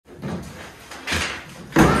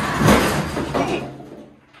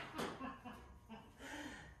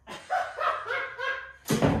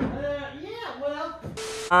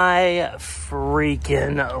I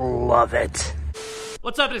freaking love it.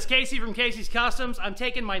 What's up, it's Casey from Caseyscustoms. I'm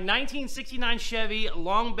taking my 1969 Chevy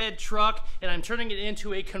long bed truck and I'm turning it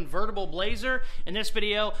into a convertible Blazer. In this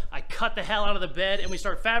video, I cut the hell out of the bed and we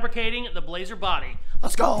start fabricating the Blazer body.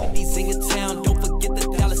 Let's go. These in your town, don't forget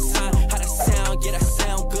the dollar sign. How that sound, yeah, that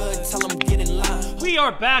sound good. Tell them get in line. We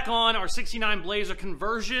are back on our 69 Blazer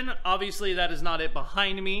conversion. Obviously, that is not it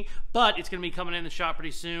behind me, but it's gonna be coming in the shop pretty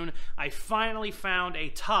soon. I finally found a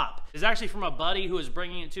top. It's actually from a buddy who is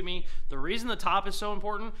bringing it to me. The reason the top is so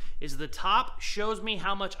important is the top shows me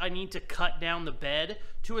how much I need to cut down the bed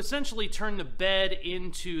to essentially turn the bed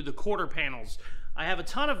into the quarter panels. I have a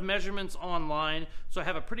ton of measurements online, so I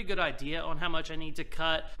have a pretty good idea on how much I need to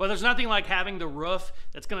cut, but there's nothing like having the roof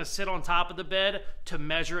that's gonna sit on top of the bed to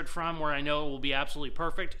measure it from where I know it will be absolutely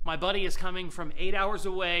perfect. My buddy is coming from 8 hours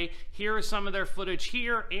away. Here is some of their footage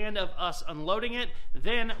here and of us unloading it.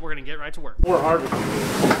 Then we're gonna get right to work. More hard.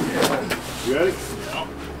 You ready? Yeah.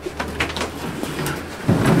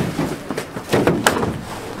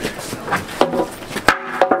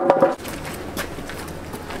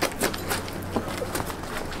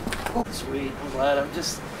 Sweet, I'm glad. I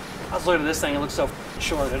was looking at this thing, it looks so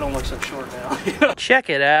short. It don't look so short now. Check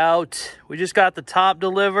it out. We just got the top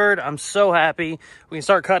delivered. I'm so happy. We can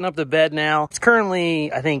start cutting up the bed now. It's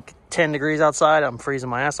currently, I think, 10 degrees outside. I'm freezing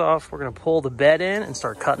my ass off. We're gonna pull the bed in and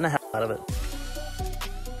start cutting the hell out of it.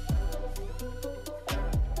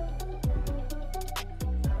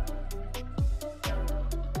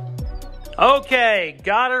 Okay,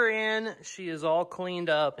 got her in. She is all cleaned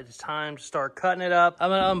up. It's time to start cutting it up. I'm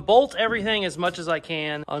gonna unbolt everything as much as I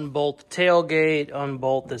can. Unbolt the tailgate,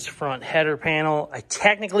 unbolt this front header panel. I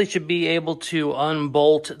technically should be able to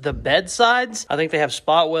unbolt the bed sides. I think they have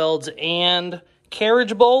spot welds and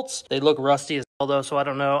carriage bolts. They look rusty as hell though, so I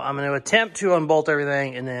don't know. I'm gonna attempt to unbolt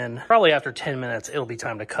everything and then probably after 10 minutes, it'll be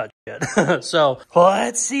time to cut shit. So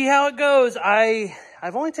let's see how it goes.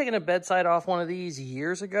 I've only taken a bedside off one of these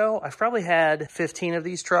years ago. I've probably had 15 of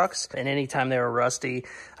these trucks, and anytime they were rusty,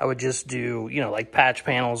 I would just do, you know, like patch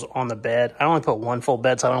panels on the bed. I only put one full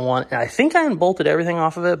bedside on one, and I think I unbolted everything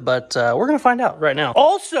off of it, but we're gonna find out right now.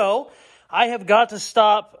 Also, I have got to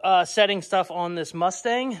stop setting stuff on this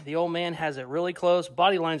Mustang. The old man has it really close.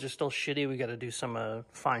 Body lines are still shitty. We got to do some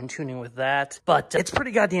fine tuning with that. But it's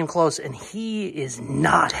pretty goddamn close, and he is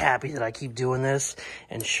not happy that I keep doing this.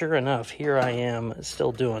 And sure enough, here I am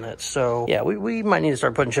still doing it. So yeah, we might need to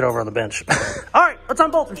start putting shit over on the bench. All right, let's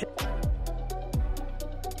unbolt some shit.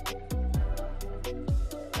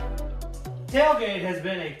 Tailgate has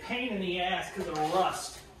been a pain in the ass because of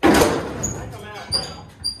rust. I come out now.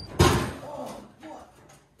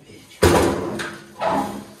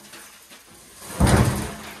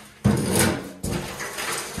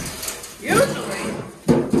 Usually,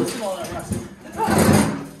 listen to all that rust.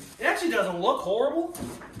 It actually doesn't look horrible.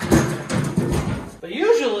 But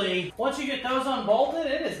usually, once you get those unbolted,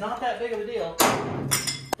 it is not that big of a deal.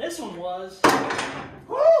 This one was.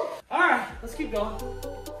 Woo! Alright, let's keep going.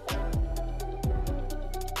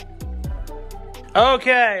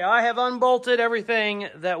 Okay, I have unbolted everything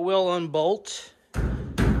that will unbolt.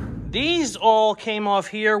 These all came off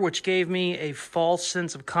here, which gave me a false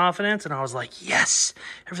sense of confidence. And I was like, yes,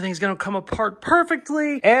 everything's going to come apart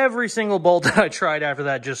perfectly. Every single bolt that I tried after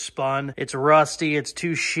that just spun. It's rusty. It's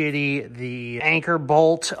too shitty. The anchor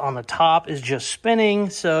bolt on the top is just spinning.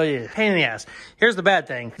 So yeah, pain in the ass. Here's the bad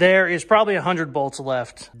thing. There is probably 100 bolts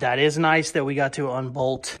left. That is nice that we got to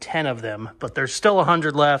unbolt 10 of them, but there's still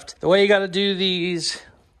 100 left. The way you got to do these,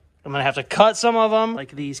 I'm going to have to cut some of them,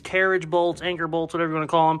 like these carriage bolts, anchor bolts, whatever you want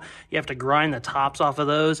to call them. You have to grind the tops off of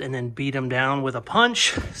those and then beat them down with a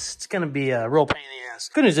punch. It's going to be a real pain in the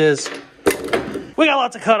ass. Good news is, we got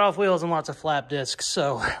lots of cut-off wheels and lots of flap discs,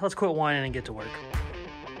 so let's quit whining and get to work.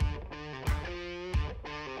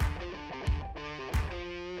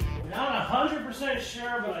 I'm not 100%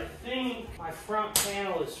 sure, but I think my front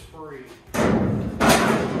panel is free.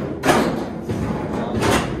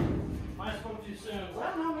 Might have spoke too soon.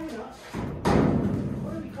 Well, no, maybe not.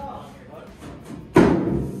 What are we calling here, bud?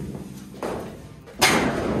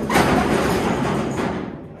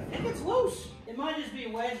 I think it's loose. It might just be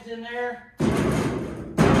wedged in there. It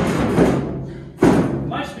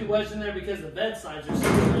might just be wedged in there because the bed sides are so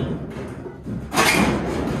good.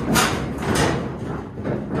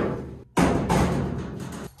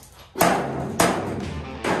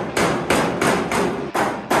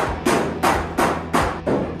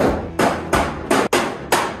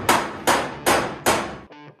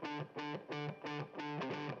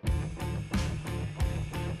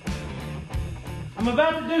 I'm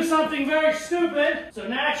about to do something very stupid, so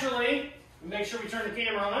naturally, make sure we turn the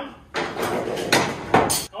camera on.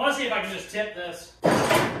 I want to see if I can just tip this.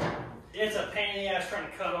 It's a pain in the ass trying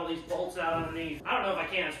to cut all these bolts out underneath. I don't know if I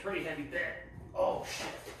can. It's a pretty heavy bit. Oh, shit.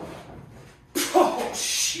 Oh,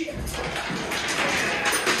 shit.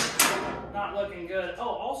 Not looking good. Oh,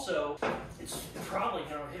 also, it's probably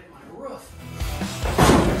going to hit my roof.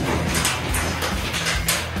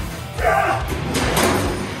 Ah!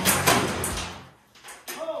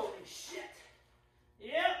 Holy shit.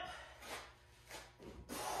 Yep.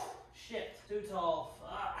 Shit. Too tall.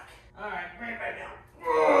 Fuck. All right, bring it back down.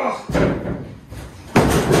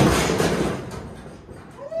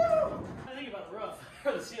 I think about the roof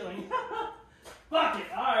or the ceiling. Fuck it.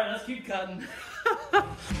 All right, let's keep cutting.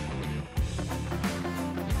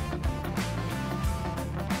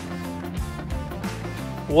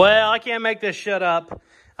 Well, I can't make this shut up.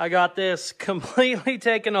 I got this completely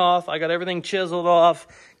taken off. I got everything chiseled off,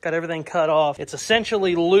 got everything cut off. It's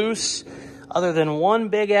essentially loose other than one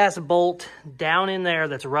big ass bolt down in there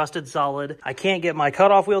that's rusted solid. I can't get my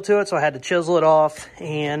cutoff wheel to it, so I had to chisel it off,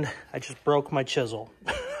 and I just broke my chisel.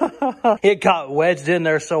 It got wedged in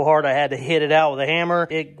there so hard I had to hit it out with a hammer.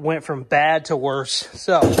 It went from bad to worse.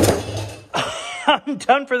 So I'm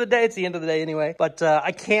done for the day. It's the end of the day anyway. But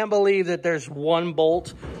I can't believe that there's one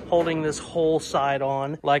bolt holding this whole side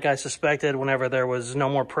on. Like I suspected, whenever there was no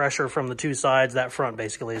more pressure from the two sides, that front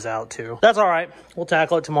basically is out too. That's all right. We'll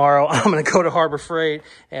tackle it tomorrow. I'm going to go to Harbor Freight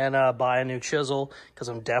and buy a new chisel because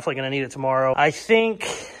I'm definitely going to need it tomorrow. I think,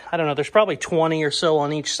 I don't know, there's probably 20 or so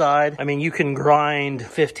on each side. I mean, you can grind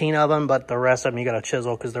 15 of them, but the rest of them you got to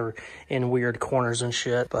chisel because they're in weird corners and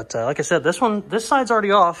shit. But like I said, this side's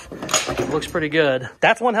already off. It looks pretty good.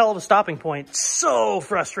 That's one hell of a stopping point. So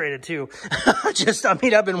frustrated too.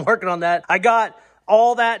 I've been working on that. I got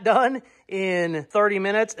all that done in 30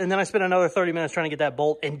 minutes, and then I spent another 30 minutes trying to get that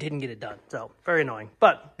bolt and didn't get it done. So very annoying,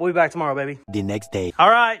 but we'll be back tomorrow, baby. The next day. All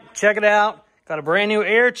right, check it out. Got a brand new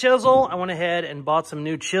air chisel. I went ahead and bought some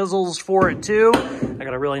new chisels for it too. I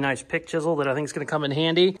got a really nice pick chisel that I think is going to come in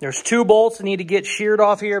handy. There's two bolts that need to get sheared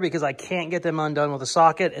off here because I can't get them undone with a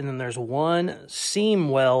socket. And then there's one seam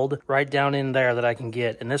weld right down in there that I can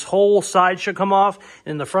get. And this whole side should come off,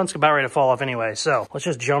 and the front's about ready to fall off anyway. So let's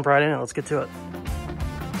just jump right in and let's get to it.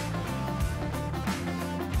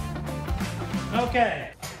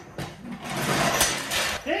 Okay.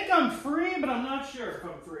 I think I'm free, but I'm not sure if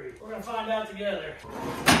I'm free. We're gonna find out together.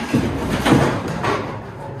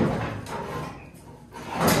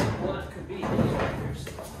 What could be these wires?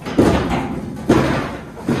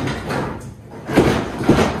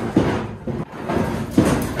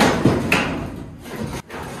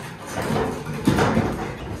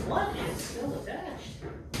 What is still attached?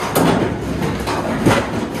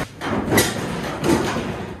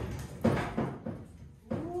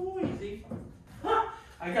 Ooh, easy.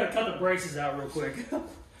 I gotta cut the braces out real quick.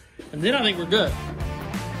 And then I think we're good. I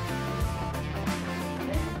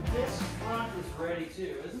think this front is ready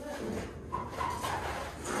too, isn't it?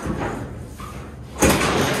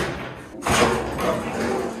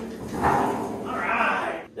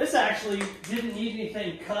 Alright. This actually didn't need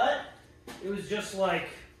anything cut. It was just like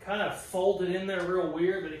kind of folded in there real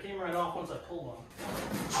weird, but it came right off once I pulled on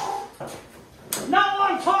it. Not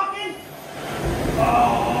while I'm talking!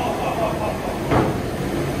 Oh.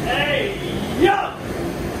 Hey, yo!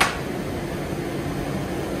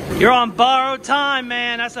 You're on borrowed time,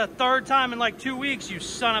 man. That's the third time in like 2 weeks, you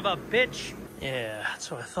son of a bitch. Yeah,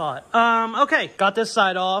 that's what I thought. Okay, got this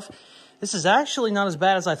side off. This is actually not as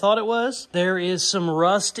bad as I thought it was. There is some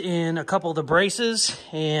rust in a couple of the braces,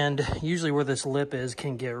 and usually where this lip is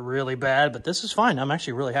can get really bad, but this is fine. I'm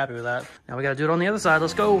actually really happy with that. Now we gotta do it on the other side.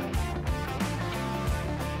 Let's go.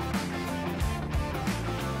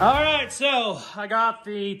 All right, so I got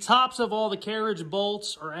the tops of all the carriage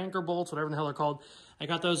bolts or anchor bolts, whatever the hell they're called. I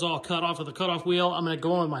got those all cut off with a cutoff wheel. I'm gonna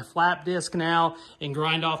go in with my flap disc now and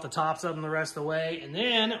grind off the tops of them the rest of the way, and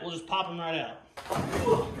then we'll just pop them right out.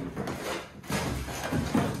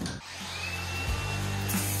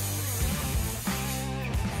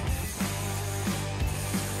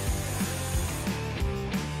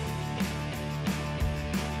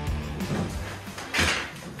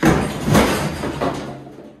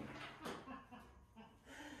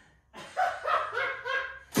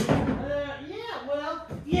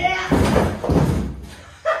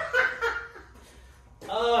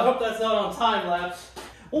 I hope that's not on time lapse.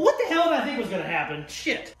 Well, what the hell did I think was gonna happen?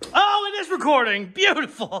 Shit. Oh, it is recording.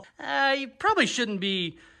 Beautiful. You probably shouldn't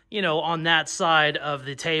be, you know, on that side of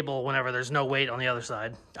the table whenever there's no weight on the other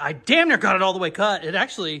side. I damn near got it all the way cut. It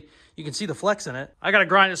actually, you can see the flex in it. I gotta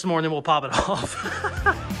grind it some more and then we'll pop it off.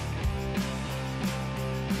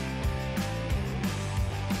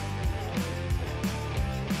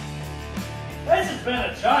 This is has been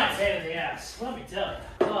a giant pain in the ass, let me tell you.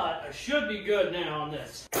 But I should be good now on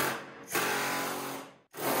this. Maybe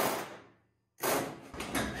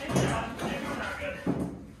we're not good.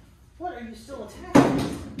 What, are you still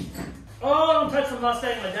attacking? Oh, don't touch the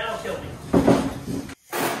Mustang, my dad will kill me.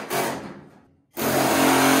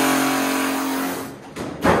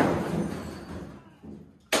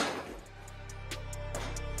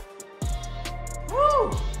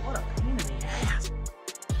 Woo! What a pain in the ass.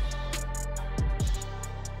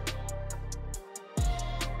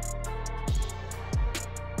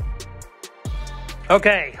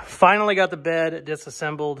 Okay, finally got the bed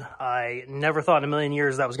disassembled. I never thought in a million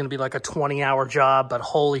years that was going to be like a 20-hour job, but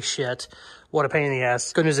holy shit, what a pain in the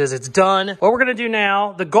ass. Good news is it's done. What we're going to do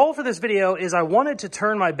now, the goal for this video is I wanted to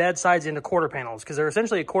turn my bed sides into quarter panels because they're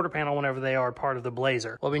essentially a quarter panel whenever they are part of the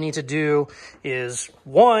Blazer. What we need to do is,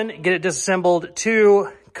 1, get it disassembled, 2,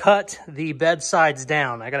 cut the bed sides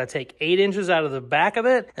down. I got to take 8 inches out of the back of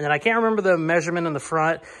it, and then I can't remember the measurement in the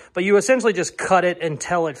front, but you essentially just cut it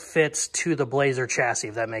until it fits to the Blazer chassis,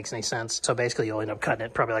 if that makes any sense. So basically you'll end up cutting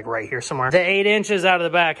it probably like right here somewhere. The 8 inches out of the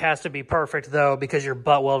back has to be perfect though, because you're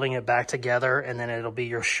butt welding it back together and then it'll be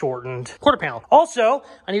your shortened quarter panel. Also,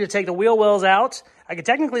 I need to take the wheel wells out. I could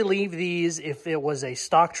technically leave these if it was a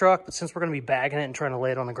stock truck, but since we're going to be bagging it and trying to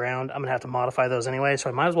lay it on the ground, I'm going to have to modify those anyway, so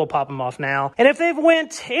I might as well pop them off now. And if they've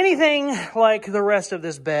went anything like the rest of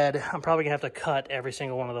this bed, I'm probably going to have to cut every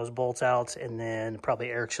single one of those bolts out and then probably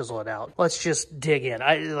air chisel it out. Let's just dig in.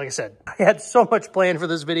 Like I said, I had so much planned for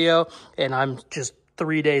this video, and I'm just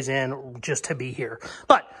 3 days in just to be here.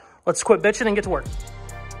 But let's quit bitching and get to work.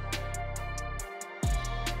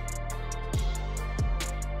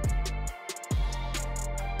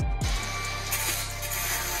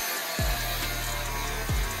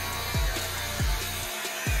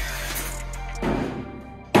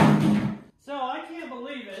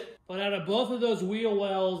 But out of both of those wheel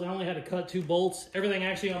wells, I only had to cut 2 bolts. Everything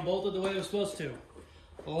actually unbolted the way it was supposed to.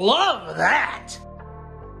 Love that!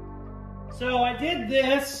 So I did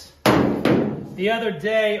this the other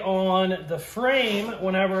day on the frame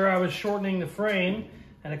whenever I was shortening the frame,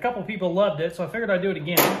 and a couple people loved it, so I figured I'd do it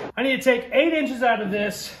again. I need to take 8 inches out of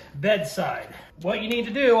this bedside. What you need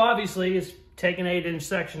to do, obviously, is take an 8-inch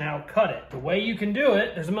section out, cut it. The way you can do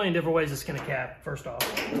it, there's a million different ways to skin a cat, first off.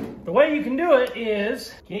 The way you can do it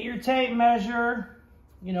is get your tape measure,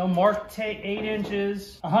 you know, mark 8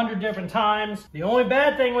 inches 100 different times. The only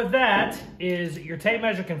bad thing with that is your tape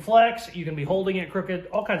measure can flex, you can be holding it crooked,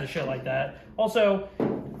 all kinds of shit like that. Also,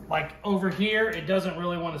 like over here, it doesn't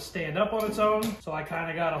really want to stand up on its own, so I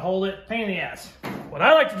kind of got to hold it. Pain in the ass. What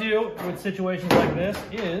I like to do with situations like this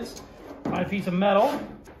is find a piece of metal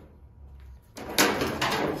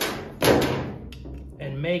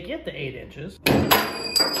and make it the 8 inches.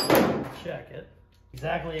 Check it.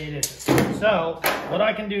 Exactly 8 inches. So what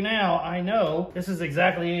I can do now, I know this is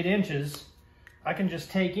exactly 8 inches. I can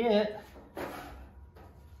just take it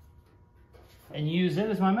and use it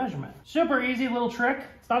as my measurement. Super easy little trick.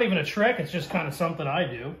 It's not even a trick, it's just kind of something I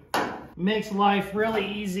do. Makes life really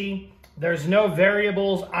easy. There's no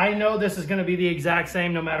variables. I know this is gonna be the exact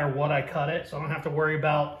same no matter what I cut it, so I don't have to worry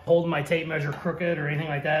about holding my tape measure crooked or anything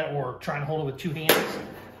like that, or trying to hold it with 2 hands.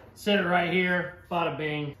 Sit it right here, bada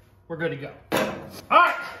bing, we're good to go. All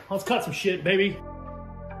right, let's cut some shit, baby.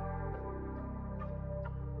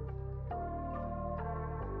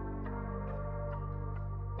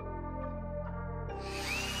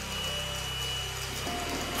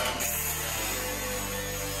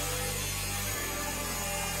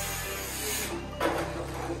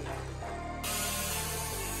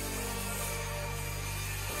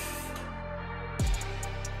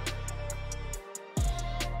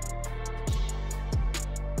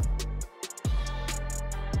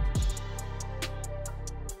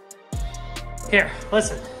 Here,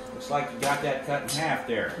 listen. Looks like you got that cut in half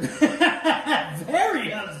there. Very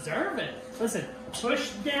observant. Listen,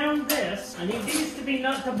 push down this. I need these to be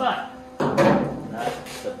nut to butt. Nut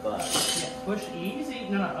to butt. Yeah, push easy.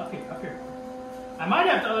 No, up here, up here. I might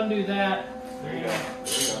have to undo that. There you go.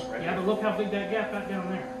 There you go, right Yeah, but look how big that gap got down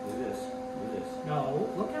there. Look at this. Look at this. No,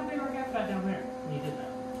 look how big our gap got down there when you did that.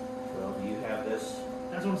 Well, do you have this?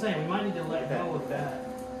 That's what I'm saying. We might need to let go of that.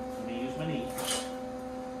 Let me use my knee.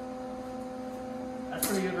 That's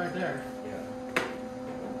pretty good right there. Yeah.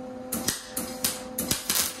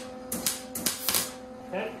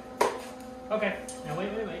 Okay. Okay. Now wait.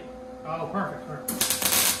 Oh, perfect.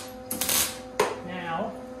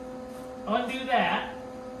 Now, undo that.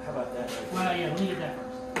 How about that? Right Well, yeah, let me get that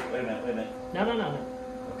first. Wait a minute. No.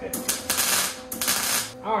 Okay.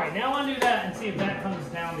 All right, now undo that and see if that comes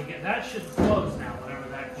down to get. That should close now, whatever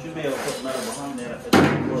that comes. Should be able to put metal behind that if it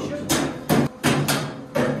doesn't close.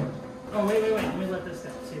 Oh, wait. Let me let this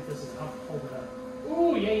down. See if this is up. Hold it up.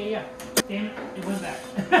 Ooh, yeah. Damn it. It went back.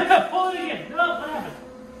 Pull it again. No, what happened?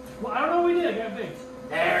 Well, I don't know what we did. I got big.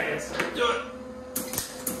 There it is. Do it.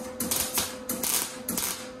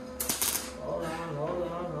 Hold on.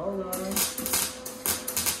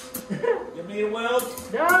 Give me a weld.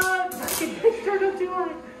 No, it turned up too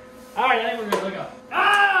high. All right, I think we're good. Look up.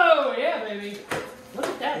 Oh, yeah, baby. Look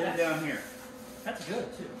at that. Get it down here. That's good,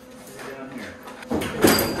 too. Get it down here.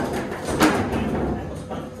 That was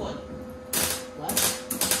my foot. What?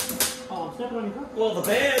 Oh, I'm stepping on your foot. Well, the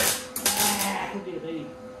bed. Who did it, baby?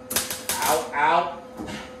 Ow.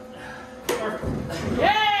 Perfect.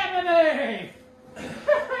 Yeah, baby!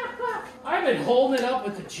 I've been holding it up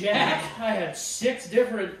with the jack. I had 6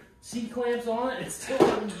 different C-clamps on it. It still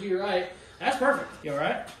wouldn't be right. That's perfect. You all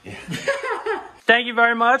right? Yeah. Thank you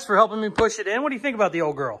very much for helping me push it in. What do you think about the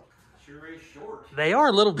old girl? Sure is short. They are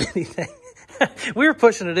a little bitty thing. We were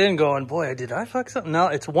pushing it in going, boy, did I fuck something? No,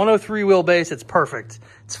 it's 103 wheelbase. It's perfect.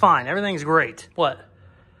 It's fine. Everything's great. What?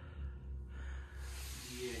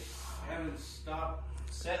 You haven't stopped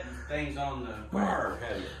setting things on the car,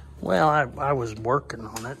 have you? Well, I was working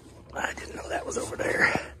on it. I didn't know that was over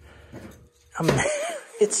there. I mean,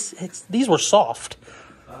 these were soft.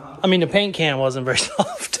 I mean, the paint can wasn't very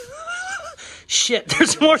soft. Shit,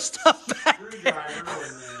 there's more stuff back there.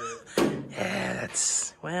 Yeah,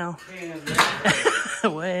 that's, well.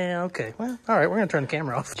 Well, okay. Well, all right, we're going to turn the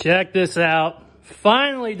camera off. Check this out.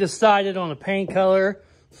 Finally decided on a paint color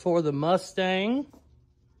for the Mustang.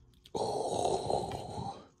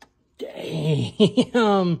 Oh,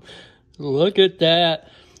 damn. Look at that.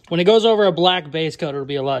 When it goes over a black base coat, it'll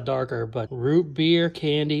be a lot darker, but root beer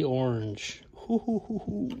candy orange.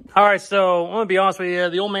 All right, so I'm gonna be honest with you.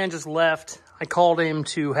 The old man just left. I called him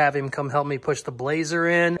to have him come help me push the Blazer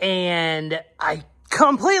in, and I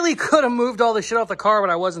completely could have moved all the shit off the car, but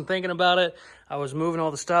I wasn't thinking about it. I was moving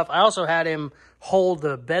all the stuff. I also had him hold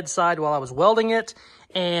the bedside while I was welding it,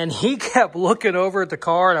 and he kept looking over at the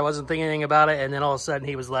car, and I wasn't thinking anything about it, and then all of a sudden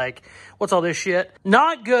he was like, what's all this shit?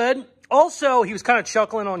 Not good. Also, he was kind of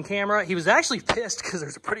chuckling on camera. He was actually pissed because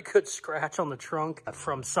there's a pretty good scratch on the trunk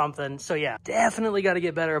from something. So yeah, definitely got to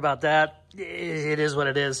get better about that. It is what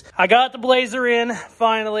it is. I got the Blazer in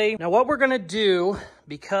finally. Now what we're going to do,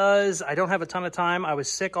 because I don't have a ton of time, I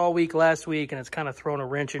was sick all week last week and it's kind of thrown a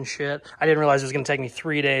wrench in shit. I didn't realize it was going to take me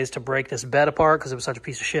 3 days to break this bed apart because it was such a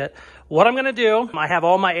piece of shit. What I'm going to do, I have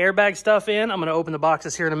all my airbag stuff in. I'm going to open the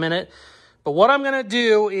boxes here in a minute. But what I'm going to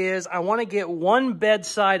do is I want to get one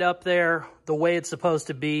bedside up there the way it's supposed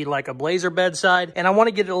to be, like a Blazer bedside, and I want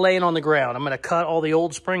to get it laying on the ground. I'm going to cut all the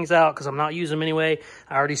old springs out because I'm not using them anyway.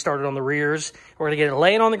 I already started on the rears. We're going to get it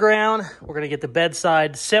laying on the ground. We're going to get the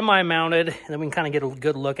bedside semi-mounted, and then we can kind of get a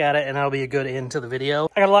good look at it, and that'll be a good end to the video.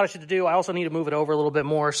 I got a lot of shit to do. I also need to move it over a little bit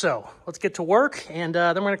more, so let's get to work, and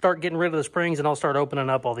then we're going to start getting rid of the springs, and I'll start opening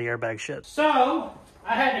up all the airbag shit. So,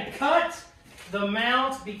 I had to cut the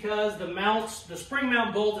mount because the spring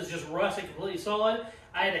mount bolt is just rusted completely solid.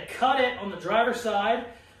 I had to cut it on the driver's side.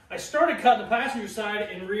 I started cutting the passenger side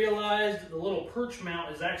and realized the little perch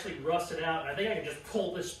mount is actually rusted out. I think I can just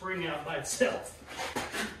pull this spring out by itself.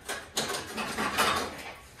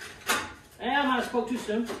 And I might have spoke too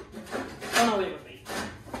soon. Oh no, wait with me.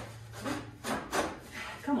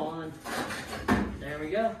 Come on. There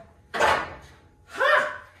we go.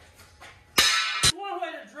 Ha! One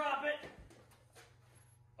way to drop it.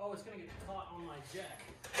 Oh, it's gonna get caught on my jack.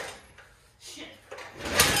 Shit.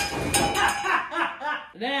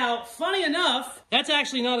 Now, funny enough, that's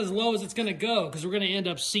actually not as low as it's gonna go because we're gonna end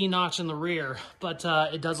up C-notching the rear, but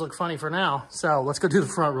it does look funny for now. So let's go do the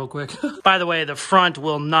front real quick. By the way, the front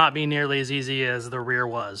will not be nearly as easy as the rear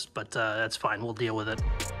was, but that's fine, we'll deal with it.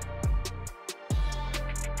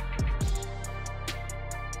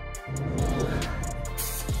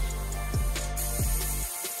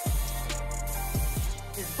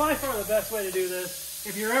 It's by far the best way to do this.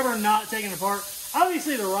 If you're ever not taking it apart,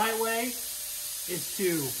 obviously the right way is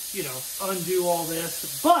to, you know, undo all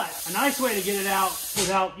this. But a nice way to get it out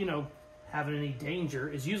without, you know, having any danger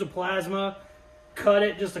is use a plasma, cut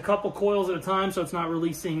it just a couple coils at a time so it's not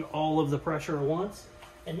releasing all of the pressure at once.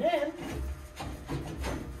 And then,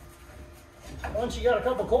 once you got a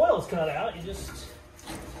couple coils cut out, you just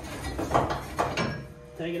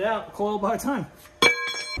take it out coil by time.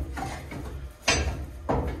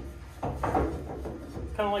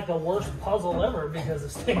 Kind of like the worst puzzle ever because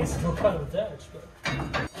this thing is still kind of attached. But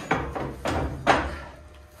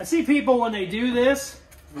I see people when they do this,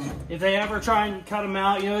 if they ever try and cut them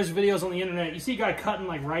out, you know, there's videos on the internet. You see a guy cutting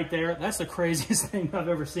like right there. That's the craziest thing I've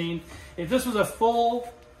ever seen. If this was a full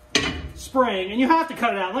spring, and you have to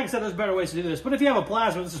cut it out. Like I said, there's better ways to do this, but if you have a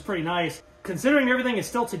plasma, this is pretty nice. Considering everything is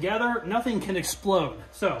still together, nothing can explode.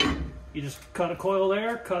 So you just cut a coil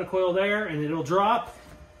there, and it'll drop.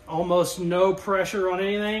 Almost no pressure on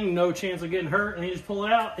anything, no chance of getting hurt, and you just pull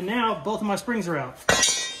it out, and now both of my springs are out.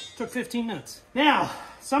 Took 15 minutes. Now,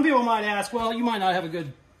 some people might ask, well, you might not have a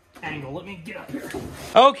good angle. Let me get up here.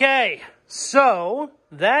 Okay, so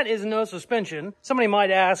that is no suspension. Somebody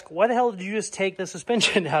might ask, why the hell did you just take the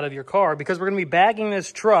suspension out of your car? Because we're gonna be bagging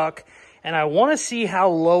this truck, and I wanna see how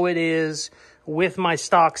low it is with my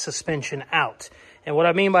stock suspension out. And what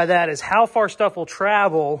I mean by that is how far stuff will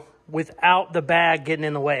travel without the bag getting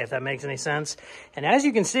in the way, if that makes any sense. And as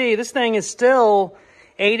you can see, this thing is still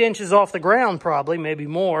 8 inches off the ground, probably, maybe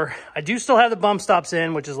more. I do still have the bump stops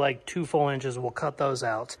in, which is like 2 full inches. We'll cut those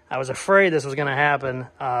out. I was afraid this was gonna happen.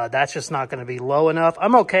 That's just not gonna be low enough.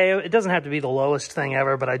 I'm okay. It doesn't have to be the lowest thing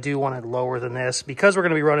ever, but I do want it lower than this because we're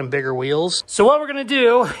gonna be running bigger wheels. So what we're gonna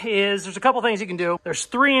do is, there's a couple things you can do. There's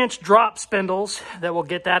 3-inch drop spindles that will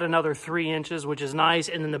get that another 3 inches, which is nice.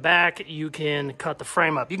 And in the back, you can cut the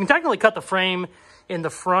frame up. You can technically cut the frame in the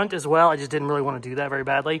front as well. I just didn't really want to do that very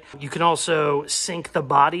badly. You can also sink the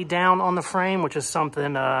body down on the frame, which is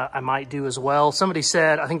something I might do as well. Somebody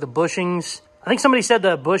said, I think the bushings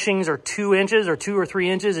are 2 inches or 2 or 3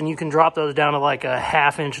 inches, and you can drop those down to like a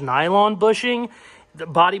 1/2 inch nylon bushing, the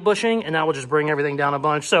body bushing, and that will just bring everything down a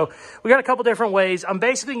bunch. So we got a couple different ways. I'm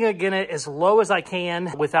basically gonna get it as low as I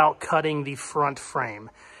can without cutting the front frame.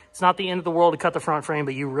 It's not the end of the world to cut the front frame,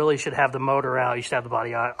 but you really should have the motor out. You should have the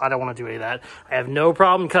body out. I don't want to do any of that. I have no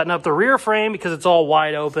problem cutting up the rear frame because it's all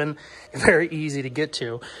wide open, very easy to get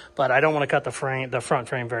to, but I don't want to cut the front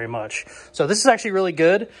frame very much. So this is actually really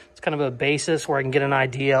good. It's kind of a basis where I can get an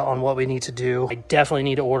idea on what we need to do. I definitely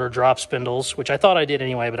need to order drop spindles, which I thought I did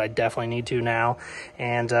anyway, but I definitely need to now.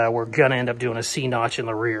 And we're going to end up doing a C-notch in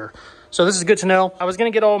the rear. So this is good to know. I was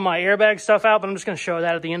gonna get all my airbag stuff out, but I'm just gonna show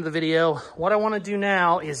that at the end of the video. What I wanna do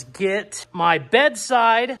now is get my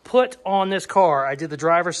bedside put on this car. I did the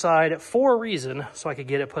driver's side for a reason, so I could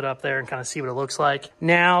get it put up there and kind of see what it looks like.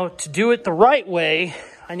 Now, to do it the right way,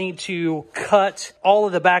 I need to cut all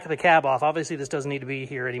of the back of the cab off. Obviously, this doesn't need to be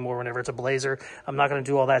here anymore whenever it's a Blazer. I'm not gonna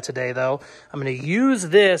do all that today though. I'm gonna use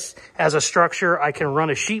this as a structure. I can run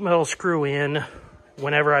a sheet metal screw in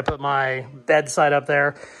whenever I put my bedside up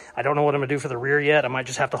there. I don't know what I'm gonna do for the rear yet. I might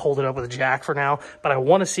just have to hold it up with a jack for now, but I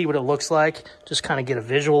wanna see what it looks like, just kind of get a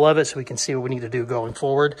visual of it so we can see what we need to do going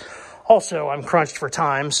forward. Also, I'm crunched for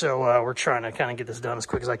time, so we're trying to kind of get this done as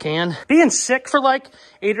quick as I can. Being sick for like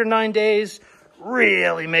 8 or 9 days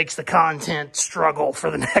really makes the content struggle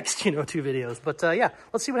for the next, 2 videos. But yeah,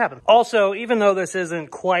 let's see what happens. Also, even though this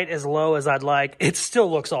isn't quite as low as I'd like, it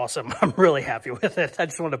still looks awesome. I'm really happy with it. I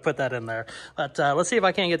just wanted to put that in there. But let's see if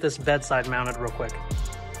I can't get this bedside mounted real quick.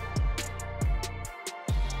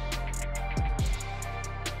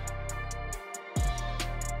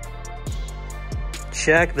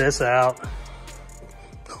 Check this out.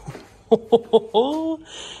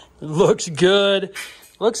 Looks good.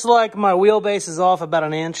 Looks like my wheelbase is off about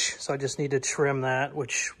 1 inch, so I just need to trim that,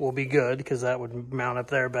 which will be good because that would mount up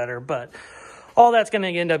there better. But all that's going to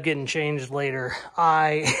end up getting changed later.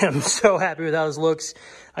 I am so happy with how this looks.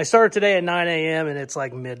 I started today at 9 a.m. and it's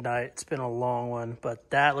like midnight. It's been a long one, but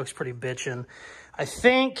that looks pretty bitchin'. I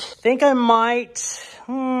think I might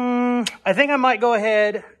go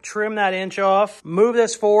ahead, trim that inch off, move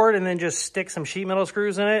this forward, and then just stick some sheet metal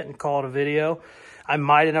screws in it and call it a video. I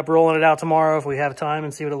might end up rolling it out tomorrow if we have time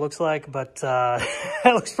and see what it looks like, but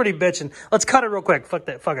it looks pretty bitchin'. Let's cut it real quick. Fuck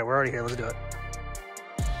it, we're already here, let's do it.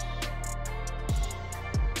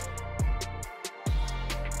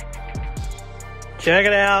 Check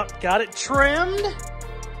it out, got it trimmed.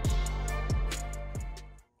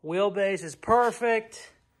 Wheelbase is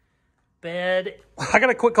perfect. Bed, I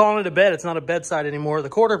gotta quit calling it a bed. It's not a bedside anymore. The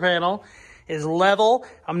quarter panel is level.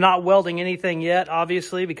 I'm not welding anything yet,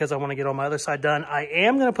 obviously, because I want to get all my other side done. I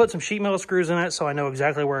am going to put some sheet metal screws in it so I know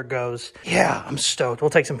exactly where it goes. Yeah, I'm stoked. We'll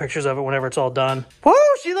take some pictures of it whenever it's all done. Woo,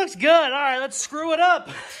 she looks good. All right, let's screw it up.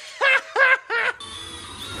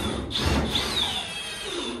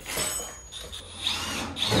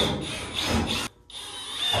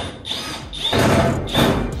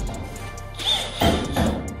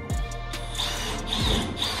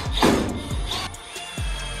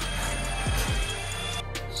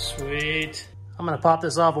 Sweet. I'm gonna pop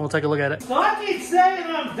this off and we'll take a look at it. So I keep saying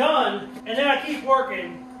I'm done, and then I keep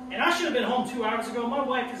working, and I should have been home 2 hours ago. My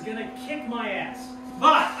wife is gonna kick my ass.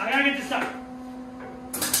 But I gotta get this done.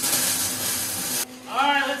 All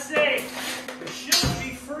right, let's see. It should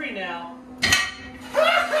be free now.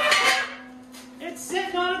 It's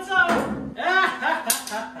sitting on its own.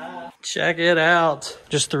 Check it out.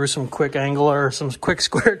 Just threw some quick angler, some quick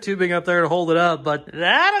square tubing up there to hold it up, but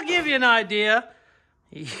that'll give you an idea.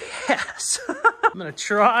 Yes. I'm gonna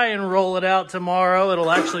try and roll it out tomorrow.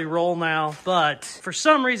 It'll actually roll now, but for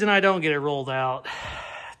some reason I don't get it rolled out.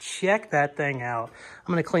 Check that thing out.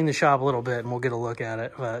 I'm gonna clean the shop a little bit and we'll get a look at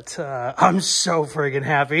it, but I'm so friggin'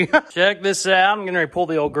 happy. Check this out. I'm gonna pull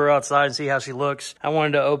the old girl outside and see how she looks. I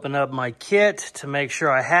wanted to open up my kit to make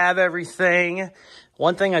sure I have everything.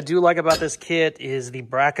 One thing I do like about this kit is the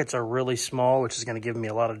brackets are really small, which is going to give me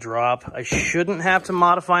a lot of drop. I shouldn't have to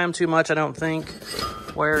modify them too much, I don't think.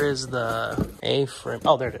 Where is the A-frame?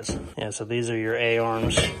 Oh, there it is. Yeah, so these are your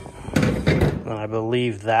A-arms. And I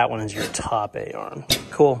believe that one is your top A-arm.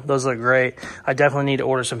 Cool, those look great. I definitely need to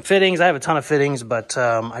order some fittings. I have a ton of fittings, but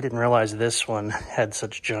I didn't realize this one had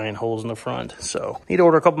such giant holes in the front. So need to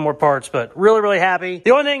order a couple more parts, but really, really happy.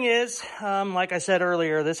 The only thing is, like I said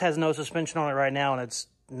earlier, this has no suspension on it right now, and it's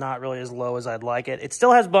not really as low as I'd like it. It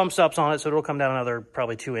still has bump stops on it, so it'll come down another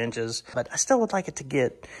probably 2 inches. But I still would like it to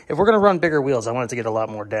get, if we're gonna run bigger wheels, I want it to get a lot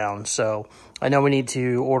more down. So I know we need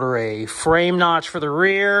to order a frame notch for the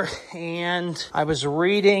rear, and I was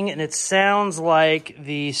reading, and it sounds like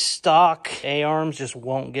the stock A-arms just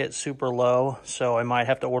won't get super low, so I might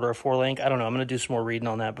have to order a 4-link. I don't know, I'm gonna do some more reading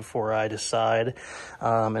on that before I decide.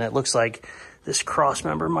 And it looks like this cross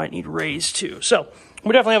member might need raised too. So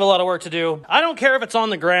we definitely have a lot of work to do. I don't care if it's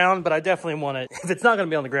on the ground, but I definitely want it. If it's not gonna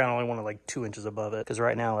be on the ground, I only want it like 2 inches above it, because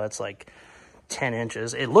right now that's like 10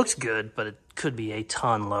 inches. It looks good, but it could be a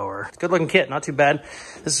ton lower. Good looking kit, not too bad.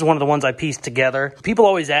 This is one of the ones I pieced together. People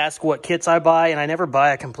always ask what kits I buy, and I never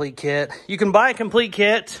buy a complete kit. You can buy a complete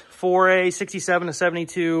kit for a 67 to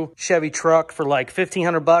 72 Chevy truck for like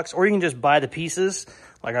 1,500 bucks, or you can just buy the pieces.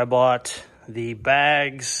 Like I bought the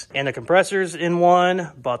bags and the compressors in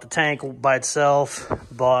one, bought the tank by itself,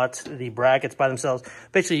 bought the brackets by themselves.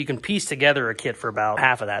 Basically, you can piece together a kit for about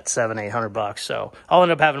half of that, 700-800 bucks. So I'll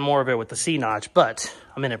end up having more of it with the C-notch, but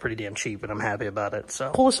I'm in it pretty damn cheap and I'm happy about it. So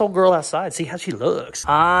pull this old girl outside, see how she looks.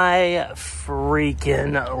 I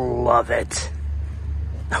freaking love it.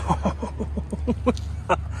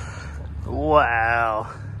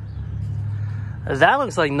 Wow. That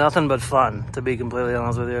looks like nothing but fun, to be completely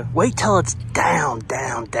honest with you. Wait till it's down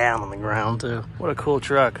on the ground, too. What a cool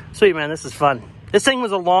truck. Sweet, man, this is fun. This thing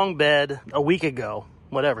was a long bed a week ago,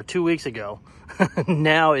 whatever, 2 weeks ago.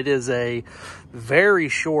 Now it is a very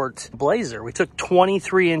short Blazer. We took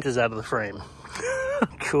 23 inches out of the frame.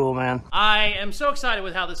 Cool, man. I am so excited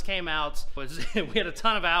with how this came out. We had a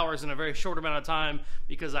ton of hours in a very short amount of time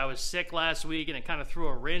because I was sick last week, and it kind of threw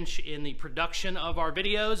a wrench in the production of our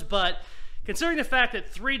videos, but considering the fact that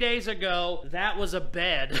 3 days ago, that was a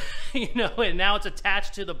bed, you know, and now it's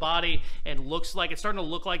attached to the body and looks like, it's starting to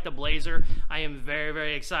look like the Blazer, I am very,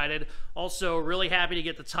 very excited. Also, really happy to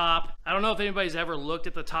get the top. I don't know if anybody's ever looked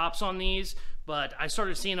at the tops on these, but I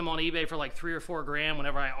started seeing them on eBay for like $3 or $4 grand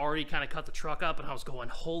whenever I already kind of cut the truck up, and I was going,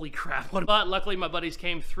 holy crap. But luckily my buddies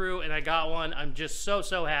came through and I got one. I'm just so,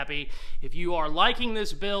 so happy. If you are liking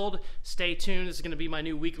this build, stay tuned. This is going to be my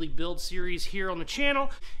new weekly build series here on the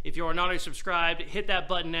channel. If you are not already subscribed, hit that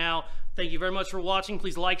button now. Thank you very much for watching.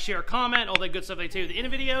 Please like, share, comment, all that good stuff I do at the end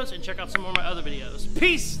of videos, and check out some more of my other videos.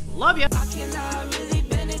 Peace. Love ya. I cannot really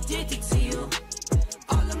been addicted to you.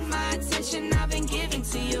 All of my attention I've been